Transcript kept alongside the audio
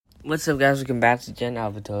What's up, guys? Welcome back to Gen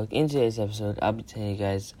Alpha Talk. In today's episode, I'll be telling you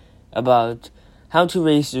guys about how to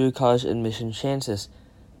raise your college admission chances.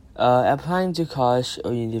 Applying to college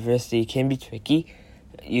or university can be tricky.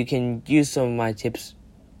 You can use some of my tips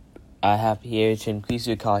I have here to increase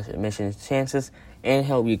your college admission chances and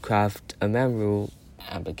help you craft a memorable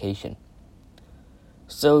application.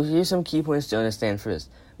 So here's some key points to understand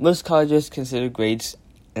first. Most colleges consider grades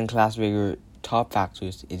and class rigor top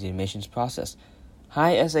factors in the admissions process.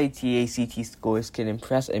 High SAT, ACT scores can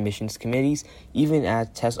impress admissions committees even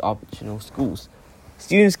at test-optional schools.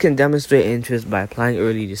 Students can demonstrate interest by applying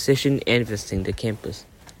early decision and visiting the campus.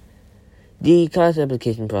 The college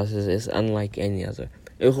application process is unlike any other.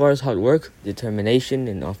 It requires hard work, determination,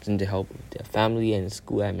 and often the help of their family and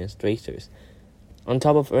school administrators. On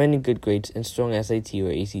top of earning good grades and strong SAT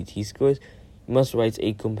or ACT scores, you must write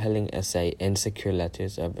a compelling essay and secure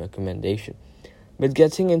letters of recommendation. But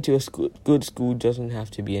getting into a good school doesn't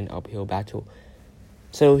have to be an uphill battle.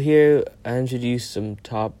 So here I introduce some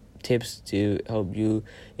top tips to help you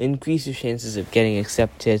increase your chances of getting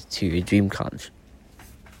accepted to your dream college.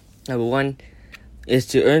 Number 1 is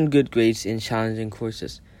to earn good grades in challenging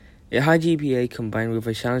courses. A high GPA combined with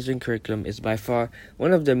a challenging curriculum is by far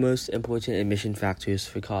one of the most important admission factors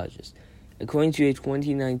for colleges. According to a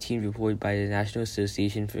 2019 report by the National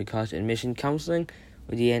Association for College Admission Counseling,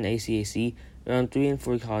 or the NACAC, around 3 in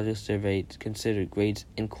 4 colleges surveyed consider grades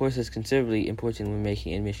in courses considerably important when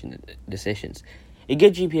making admission decisions. A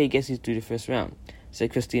good GPA gets you through the first round,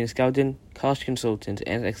 said Christina Scouten, college consultant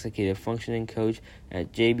and executive functioning coach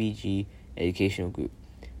at JBG Educational Group.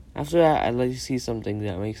 After that, I'd like to see something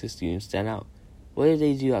that makes a student stand out. What do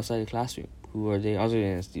they do outside the classroom? Who are they other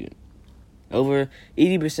than a student? Over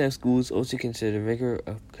 80% of schools also consider rigor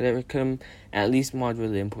of curriculum at least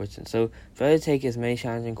moderately important, so try to take as many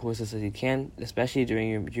challenging courses as you can, especially during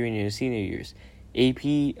your senior years.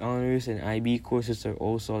 AP, honors, and IB courses are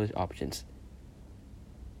all solid options.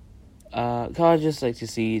 Colleges like to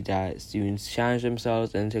see that students challenge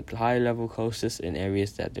themselves and take high-level courses in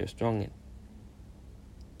areas that they're strong in.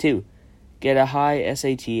 2. Get a high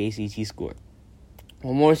SAT, ACT score.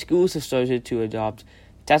 While more schools have started to adopt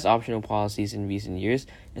test-optional policies in recent years,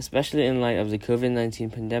 especially in light of the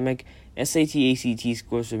COVID-19 pandemic, SAT, ACT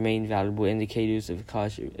scores remain valuable indicators of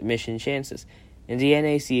college admission chances. In the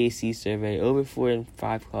NACAC survey, over 4 in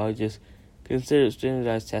 5 colleges consider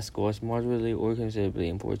standardized test scores moderately or considerably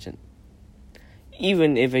important.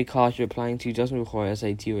 Even if a college you're applying to doesn't require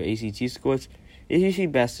SAT or ACT scores, it's usually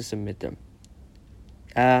best to submit them.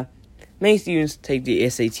 Many students take the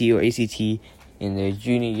SAT or ACT in their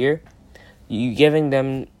junior year, you giving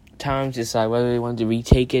them time to decide whether they want to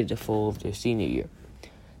retake it the fall of their senior year.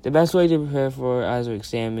 The best way to prepare for either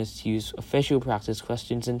exam is to use official practice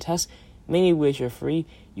questions and tests, many of which are free.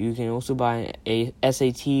 You can also buy a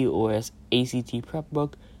SAT or ACT prep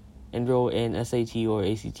book, enroll in SAT or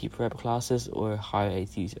ACT prep classes, or hire a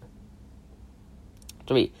tutor.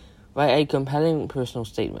 3. Write a compelling personal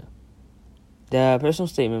statement. The personal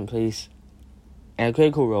statement plays a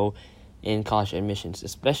critical role in college admissions,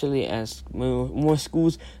 especially as more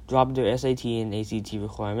schools drop their SAT and ACT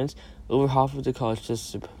requirements. Over half of the colleges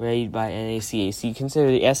surveyed by NACAC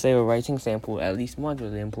consider the essay or writing sample at least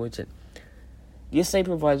moderately important. The essay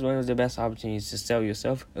provides one of the best opportunities to sell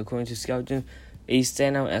yourself. According to Scouten, a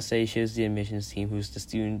standout essay shows the admissions team who the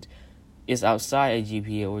student is outside a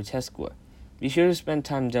GPA or test score. Be sure to spend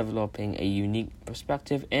time developing a unique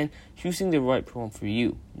perspective and choosing the right prompt for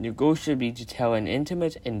you. Your goal should be to tell an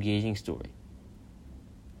intimate, engaging story.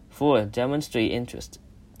 4. Demonstrate interest.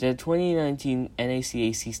 The 2019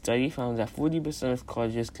 NACAC study found that 40% of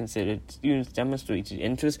colleges considered students demonstrated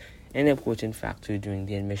interest an important factor during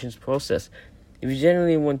the admissions process. If you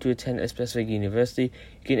generally want to attend a specific university,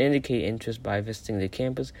 you can indicate interest by visiting the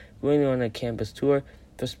campus, going on a campus tour,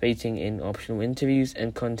 participating in optional interviews,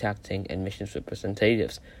 and contacting admissions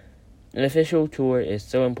representatives. An official tour is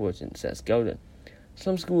so important, says Golden.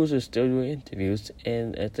 Some schools are still doing interviews,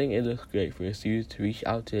 and I think it looks great for a student to reach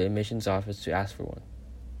out to the admissions office to ask for one.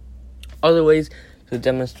 Other ways to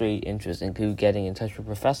demonstrate interest include getting in touch with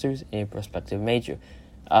professors in a prospective major,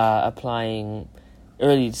 applying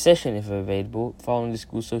early decision if available, following the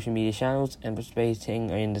school's social media channels, and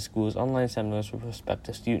participating in the school's online seminars for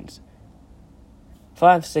prospective students.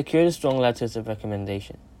 5. Secure the strong letters of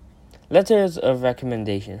recommendation. Letters of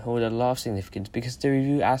recommendation hold a lot of significance because they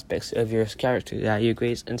review aspects of your character that your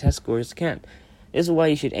grades and test scores can't. This is why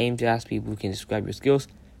you should aim to ask people who can describe your skills,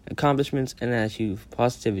 accomplishments, and attitude with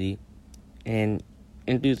positivity and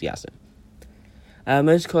enthusiasm.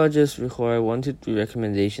 Most colleges require 1 to 3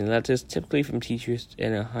 recommendation letters, typically from teachers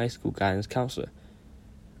and a high school guidance counselor.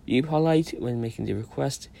 Be polite when making the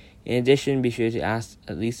request. In addition, be sure to ask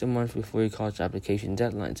at least a month before your college application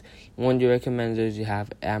deadlines. You want your recommender to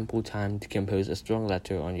have ample time to compose a strong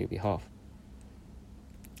letter on your behalf.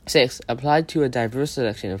 6. Apply to a diverse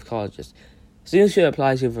selection of colleges. Students should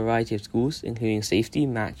apply to a variety of schools, including safety,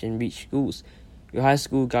 match, and reach schools. Your high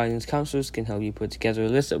school guidance counselors can help you put together a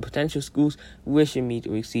list of potential schools who wish to meet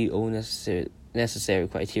or exceed all necessary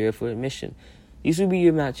criteria for admission. These will be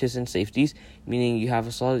your matches and safeties, meaning you have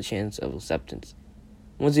a solid chance of acceptance.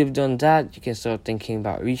 Once you've done that, you can start thinking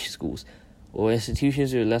about reach schools, or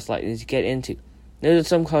institutions you're less likely to get into. Note that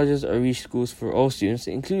some colleges are reach schools for all students,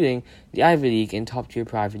 including the Ivy League and top-tier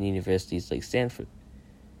private universities like Stanford.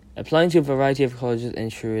 Applying to a variety of colleges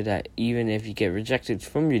ensure that even if you get rejected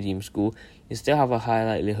from your deemed school, you still have a high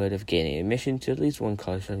likelihood of gaining admission to at least one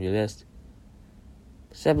college on your list.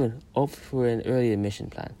 7. Opt for an early admission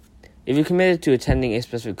plan. If you're committed to attending a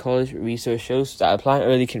specific college, research shows that applying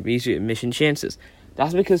early can raise your admission chances.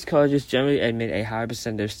 That's because colleges generally admit a higher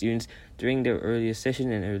percent of students during their early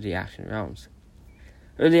session and early action rounds.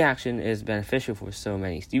 Early action is beneficial for so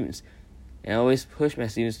many students, and I always push my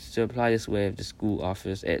students to apply this way if the school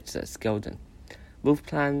offers it at Skeldon. Both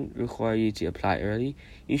plans require you to apply early.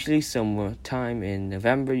 Usually sometime in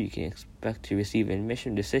November, you can expect to receive an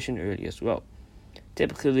admission decision early as well.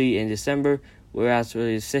 Typically in December, whereas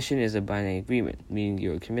early decision is a binding agreement, meaning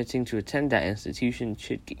you're committing to attend that institution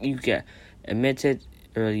should you get admitted.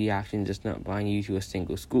 Early action does not bind you to a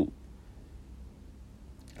single school.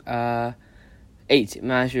 8.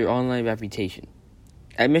 Manage your online reputation.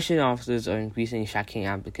 Admission officers are increasingly tracking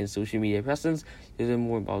applicants' social media presence to learn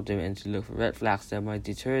more about them and to look for red flags that might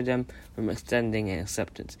deter them from extending an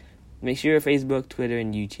acceptance. Make sure your Facebook, Twitter,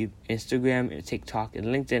 and YouTube, Instagram, TikTok, and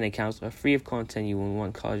LinkedIn accounts are free of content you won't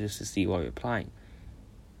want colleges to see while you're applying.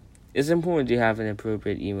 It's important to have an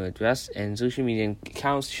appropriate email address, and social media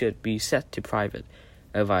accounts should be set to private,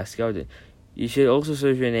 via Skeldon. You should also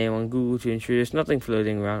search your name on Google to ensure there's nothing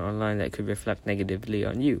floating around online that could reflect negatively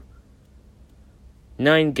on you.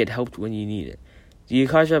 9. Get help when you need it. The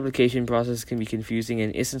college application process can be confusing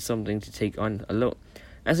and isn't something to take on alone.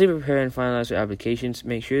 As you prepare and finalize your applications,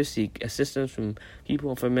 make sure to seek assistance from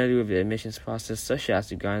people familiar with the admissions process, such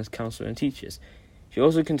as your guidance counselor and teachers. You should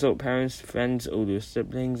also consult parents, friends, older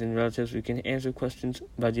siblings, and relatives who can answer questions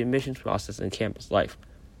about the admissions process and campus life.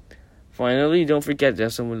 Finally, don't forget to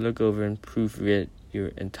have someone look over and proofread your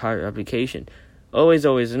entire application. Always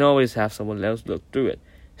have someone else look through it.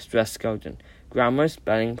 Stress Skeldon. Grammar,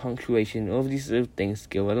 spelling, punctuation, all of these little things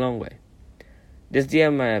go a long way. This is the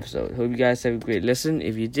end of my episode. Hope you guys have a great listen.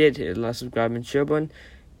 If you did, hit the like, subscribe, and share button.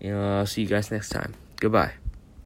 And I'll see you guys next time. Goodbye.